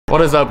What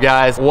is up,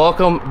 guys?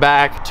 Welcome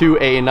back to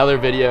another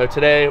video.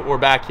 Today we're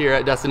back here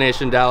at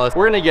Destination Dallas.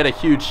 We're gonna get a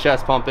huge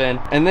chest pump in,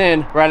 and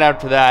then right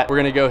after that we're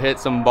gonna go hit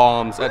some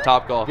bombs at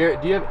Topgolf.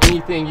 Garrett, do you have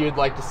anything you'd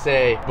like to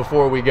say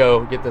before we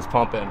go get this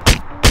pump in?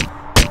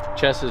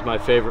 Chest is my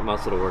favorite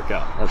muscle to work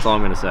out. That's all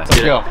I'm gonna say.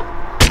 Let's go. All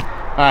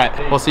right,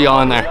 we'll see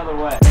y'all in there.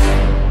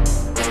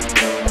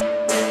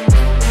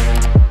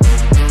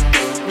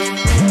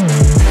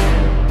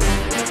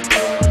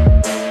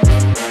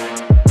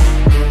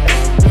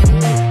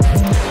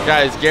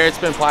 Guys, Garrett's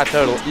been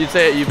plateaued. You'd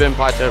say you've been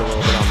plateaued a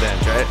little bit on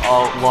bench, right?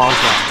 A long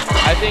time.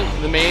 I think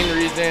the main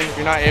reason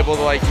you're not able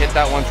to like hit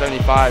that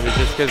 175 is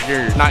just because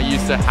you're not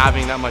used to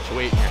having that much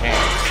weight in your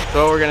hands.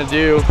 So what we're gonna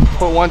do,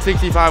 put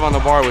 165 on the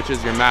bar, which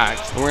is your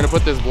max. And we're gonna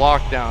put this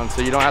block down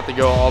so you don't have to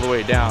go all the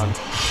way down.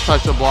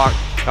 Touch the block,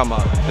 come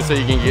up, just so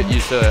you can get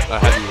used to a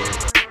heavy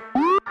weight.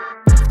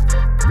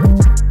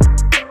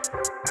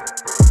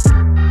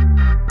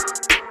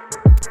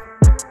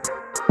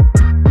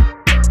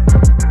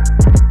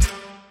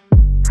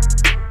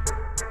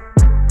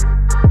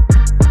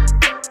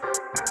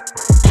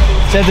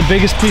 Is that the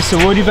biggest piece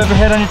of wood you've ever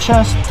had on your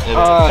chest?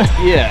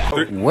 Yeah.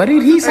 What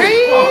did he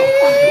say?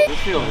 This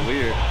feels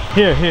weird.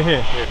 Here.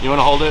 You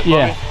wanna hold it?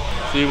 Yeah.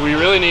 See, we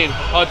really need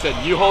Hudson.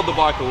 You hold the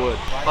block of wood.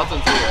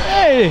 Hudson's here.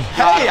 Hey!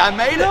 Hey, I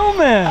made it. No,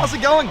 man. How's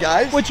it going,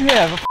 guys? What'd you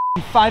have?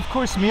 A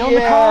 5-course meal in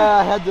the Yeah,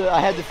 car? I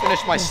had to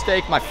finish my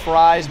steak, my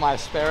fries, my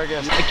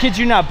asparagus. I kid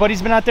you not,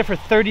 Buddy's been out there for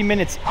 30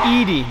 minutes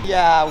eating.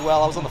 Yeah,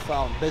 well, I was on the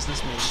phone,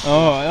 business meeting.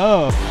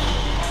 Oh.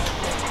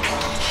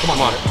 Come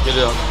on, get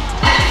it up.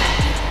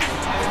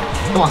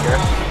 Come on,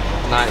 Garrett.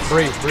 Nice.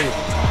 Breathe.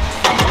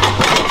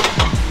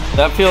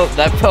 That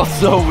felt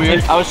so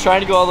weird. I was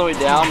trying to go all the way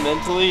down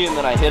mentally, and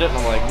then I hit it, and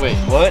I'm like, wait,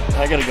 what?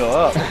 I gotta go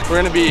up.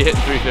 We're gonna be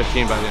hitting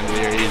 315 by the end of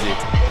the year, easy.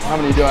 How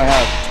many do I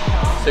have?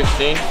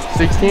 16?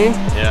 16?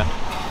 Yeah.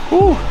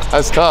 Whew,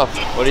 that's tough.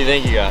 What do you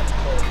think you got?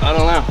 I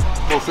don't know.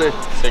 We'll see.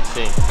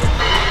 16.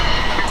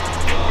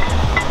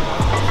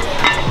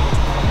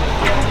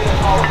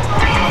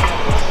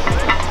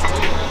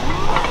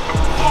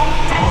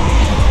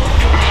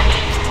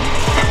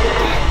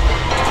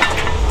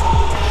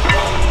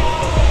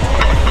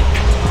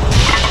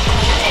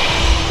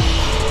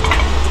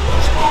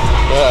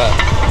 Yeah.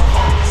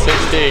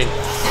 16.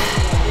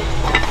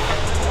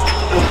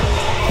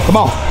 Come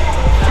on.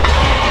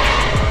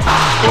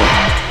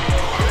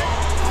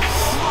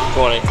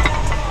 20.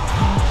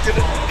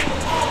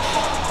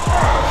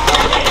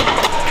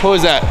 What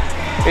was that?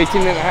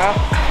 18 and a half?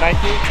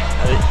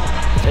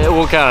 19? It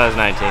will count as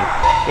 19.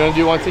 You wanna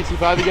do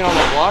 165 again on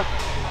that block?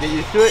 Get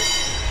used to it?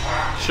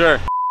 Sure.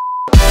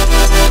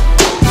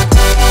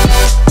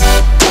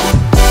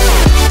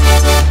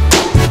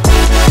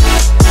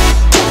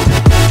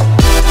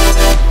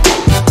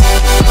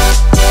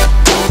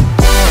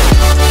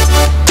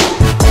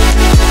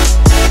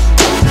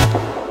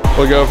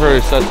 We'll go for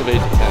sets of 8 to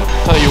 10.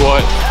 Tell you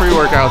what,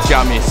 pre-workout's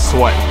got me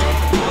sweating.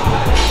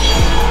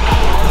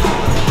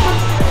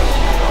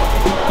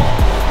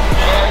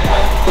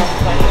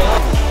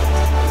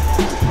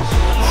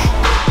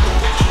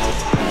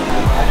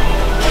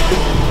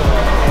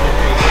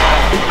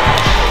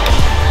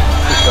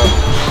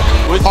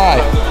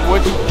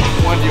 Which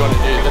one do you want to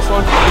do? This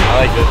one?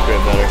 I like this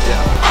grip better. Yeah.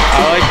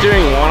 I like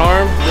doing one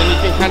arm, then you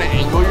can kind of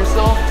angle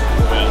yourself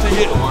to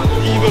get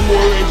even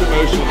more range of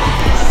motion.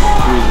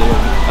 Squeeze it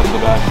at the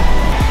back.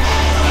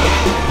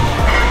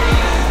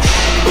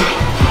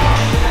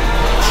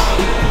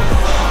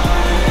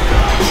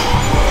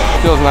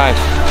 Feels nice.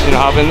 You know,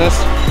 hop in this.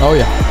 Oh,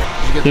 yeah.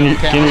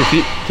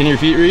 Can your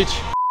feet reach?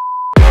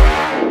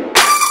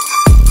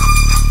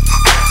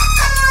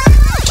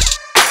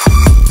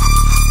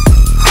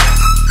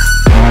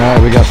 All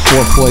right, we got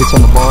 4 plates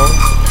on the bar.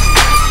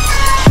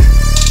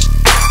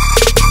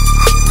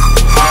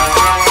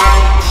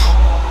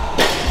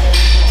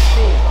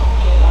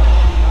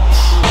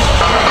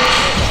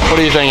 What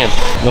are you thinking?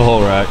 The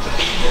whole rack.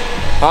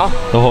 Huh?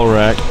 The whole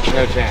rack.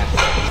 No chance.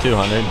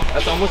 200.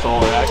 That's almost the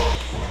whole rack.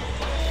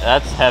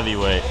 That's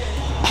heavyweight.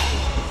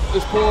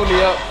 Just pulling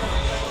me up.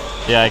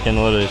 Yeah, I can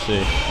literally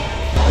see.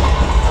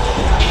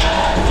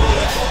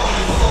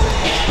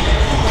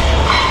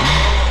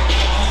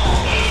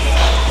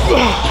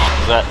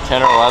 Is that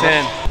 10 or 11?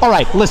 10. All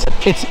right, listen,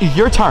 it's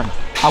your turn.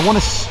 I want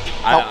to...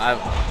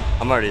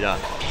 I'm already done.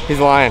 He's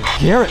lying.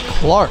 Garrett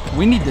Clark,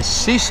 we need to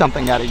see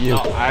something out of you.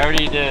 No, I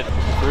already did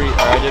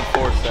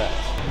 4 sets.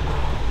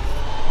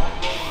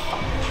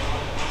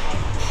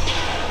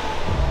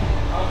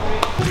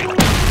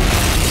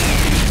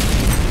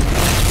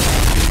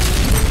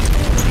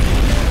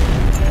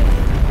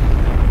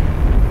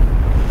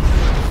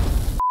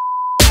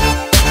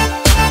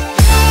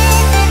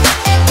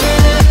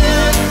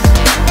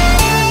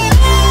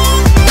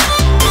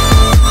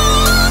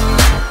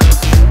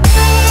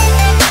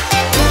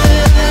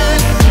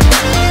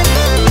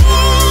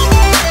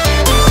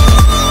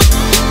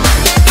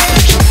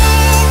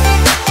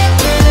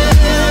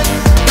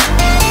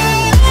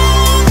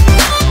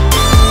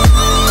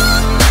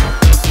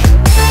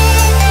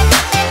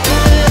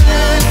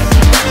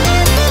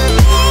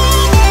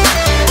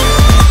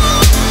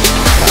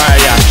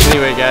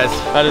 guys,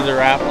 that is a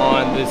wrap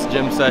on this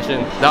gym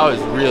session. That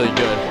was really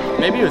good.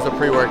 Maybe it was a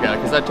pre-workout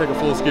because I took a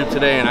full scoop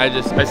today and I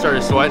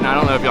started sweating. I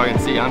don't know if y'all can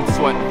see, I'm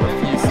sweating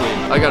profusely.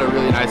 I got a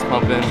really nice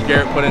pump in.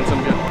 Garrett put in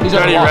some good. He's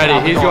already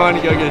ready. He's going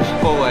to go get his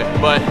Chipotle.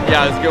 But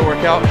yeah, it's a good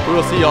workout. We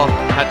will see y'all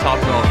at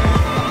Top Golf.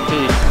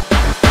 Peace.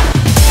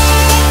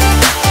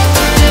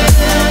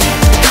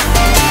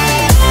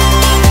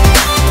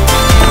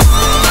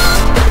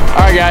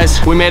 Alright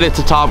guys, we made it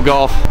to Top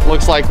Golf.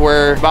 Looks like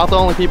we're about the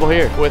only people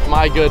here with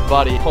my good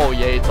buddy, Cole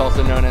Yates,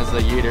 also known as the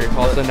Yeeter,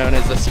 also known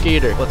as the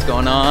Skeeter. What's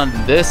going on?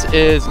 This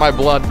is my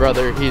blood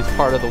brother. He's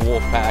part of the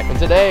Wolf Pack. And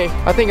today,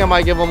 I think I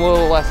might give him a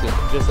little lesson.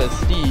 Just as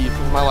Steve,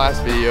 in my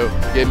last video,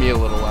 gave me a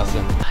little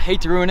lesson. I hate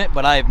to ruin it,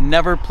 but I've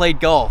never played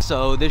golf,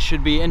 so this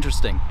should be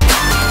interesting.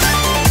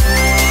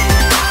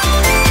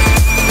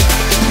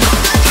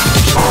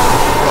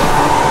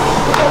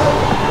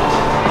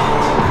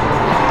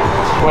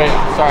 Wait,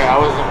 sorry,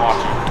 I wasn't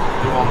watching.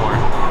 Do one more.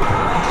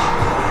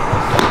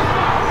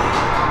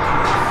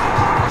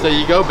 So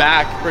you go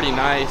back pretty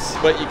nice,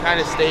 but you kind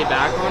of stay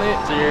back on it.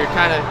 So you're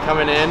kind of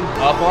coming in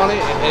up on it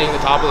and hitting the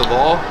top of the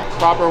ball.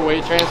 Proper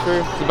weight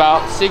transfer. It's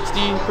about 60%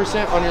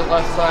 on your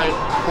left side,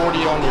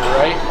 40 on your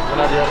right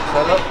whenever you're at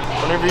setup.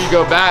 Whenever you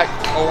go back,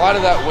 a lot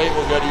of that weight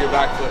will go to your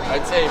back foot.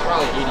 I'd say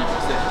probably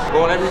 80%.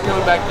 But whenever you're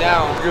coming back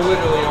down, you're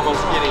literally almost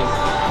getting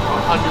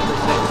 100%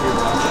 to your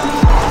left side.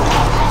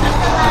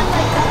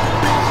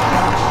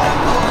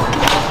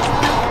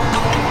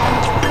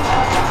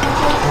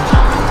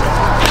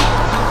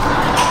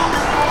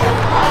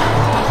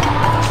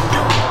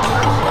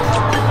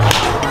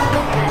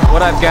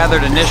 What I've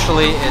gathered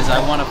initially is I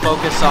want to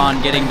focus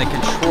on getting the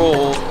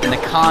control and the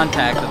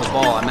contact of the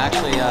ball. I'm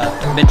actually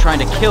been trying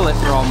to kill it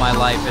for all my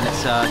life, and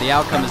it's the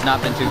outcome has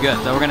not been too good.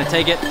 So we're going to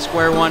take it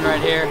square one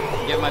right here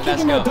and give my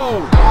best go. There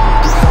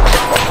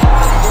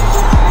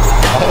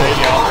you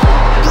go.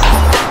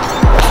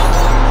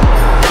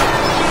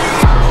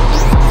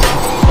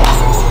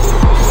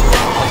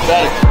 That's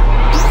better.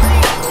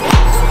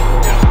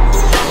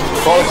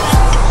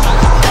 Close.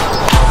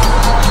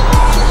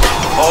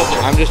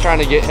 I'm just trying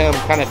to get him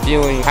kind of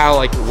feeling how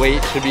like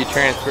weight should be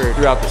transferred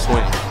throughout the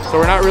swing. So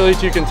we're not really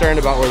too concerned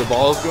about where the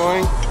ball is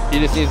going. He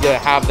just needs to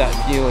have that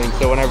feeling.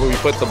 So whenever we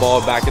put the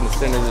ball back in the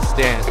center of the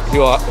stand,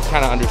 he'll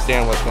kind of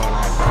understand what's going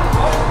on.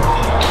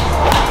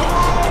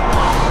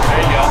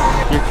 There you go.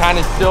 You're kind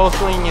of still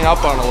swinging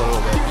up on a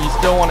little bit. You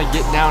still want to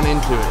get down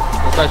into it,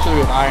 especially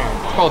with iron.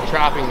 It's called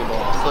trapping the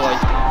ball. So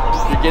like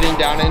you're getting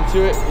down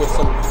into it with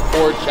some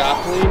forward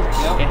shaft lean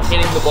and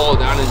hitting the ball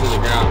down into the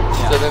ground.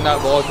 So then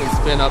that ball can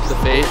spin up the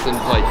face and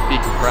like be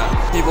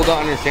compressed. People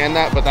don't understand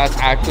that, but that's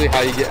actually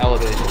how you get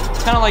elevated.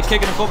 It's kind of like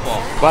kicking a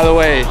football. By the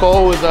way,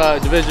 Cole was a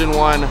Division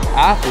I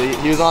athlete.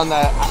 He was on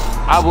that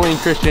Abilene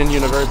Christian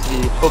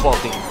University football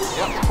team.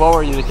 Yep. What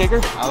were you, the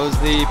kicker? I was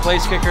the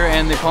place kicker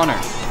and the punter,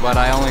 but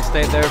I only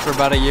stayed there for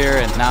about a year,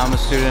 and now I'm a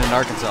student in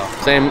Arkansas.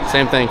 Same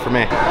thing for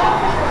me.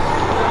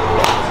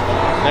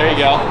 There you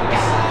go.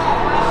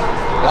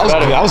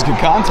 That was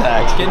good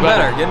contact. Getting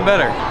better, getting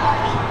better.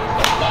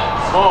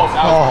 Oh,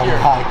 that was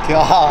pure. My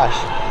gosh.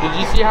 Did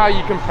you see how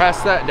you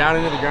compressed that down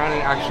into the ground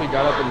and it actually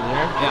got up in the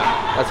air? Yeah.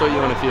 That's what you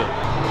want to feel.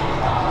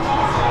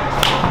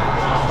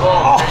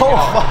 Oh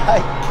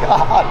my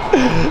God.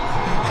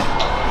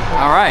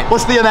 All right.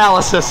 What's the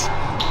analysis?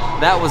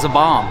 That was a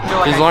bomb.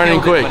 He's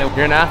learning quick.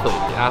 You're an athlete.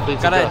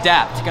 Athletes gotta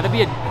adjust. adapt. Gotta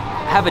be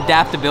have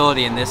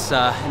adaptability in this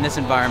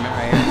environment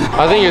right here.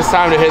 I think it's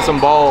time to hit some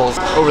balls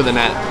over the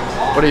net.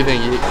 What do you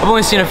think? I've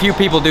only seen a few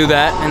people do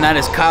that, and that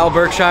is Kyle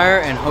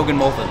Berkshire and Hogan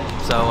Molthan.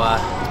 So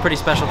it's a pretty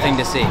special thing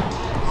to see.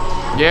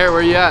 Garrett,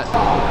 where you at?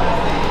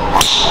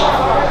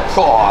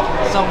 God.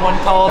 Someone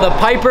called a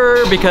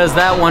piper because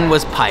that one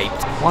was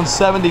piped.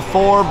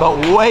 174, but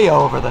way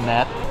over the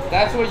net.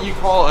 That's what you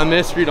call a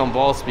misread on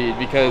ball speed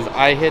because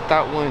I hit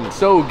that one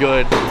so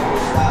good.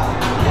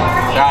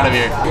 Get out of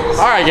here.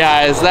 All right,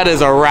 guys, that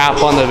is a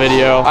wrap on the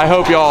video. I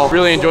hope y'all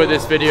really enjoyed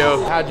this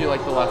video. How'd you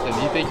like the lesson?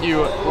 Do you think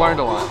you learned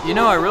a lot? You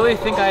know, I really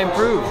think I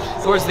improved.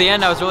 Towards the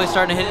end, I was really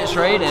starting to hit it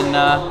straight, and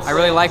I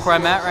really like where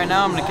I'm at right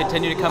now. I'm going to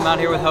continue to come out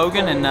here with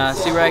Hogan and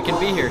see where I can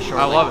be here shortly.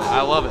 I love it.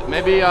 I love it.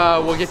 Maybe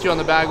we'll get you on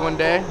the bag one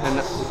day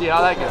and see how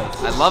that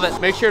goes. I love it.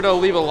 Make sure to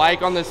leave a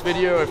like on this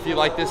video if you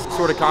like this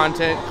sort of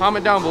content.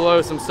 Comment down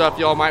below some stuff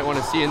y'all might want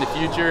to see in the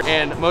future.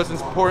 And most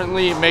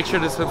importantly, make sure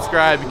to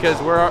subscribe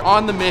because we're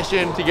on the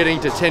mission to getting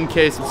to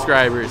 10K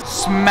subscribers.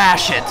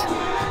 Smash it.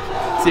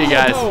 See you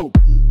guys.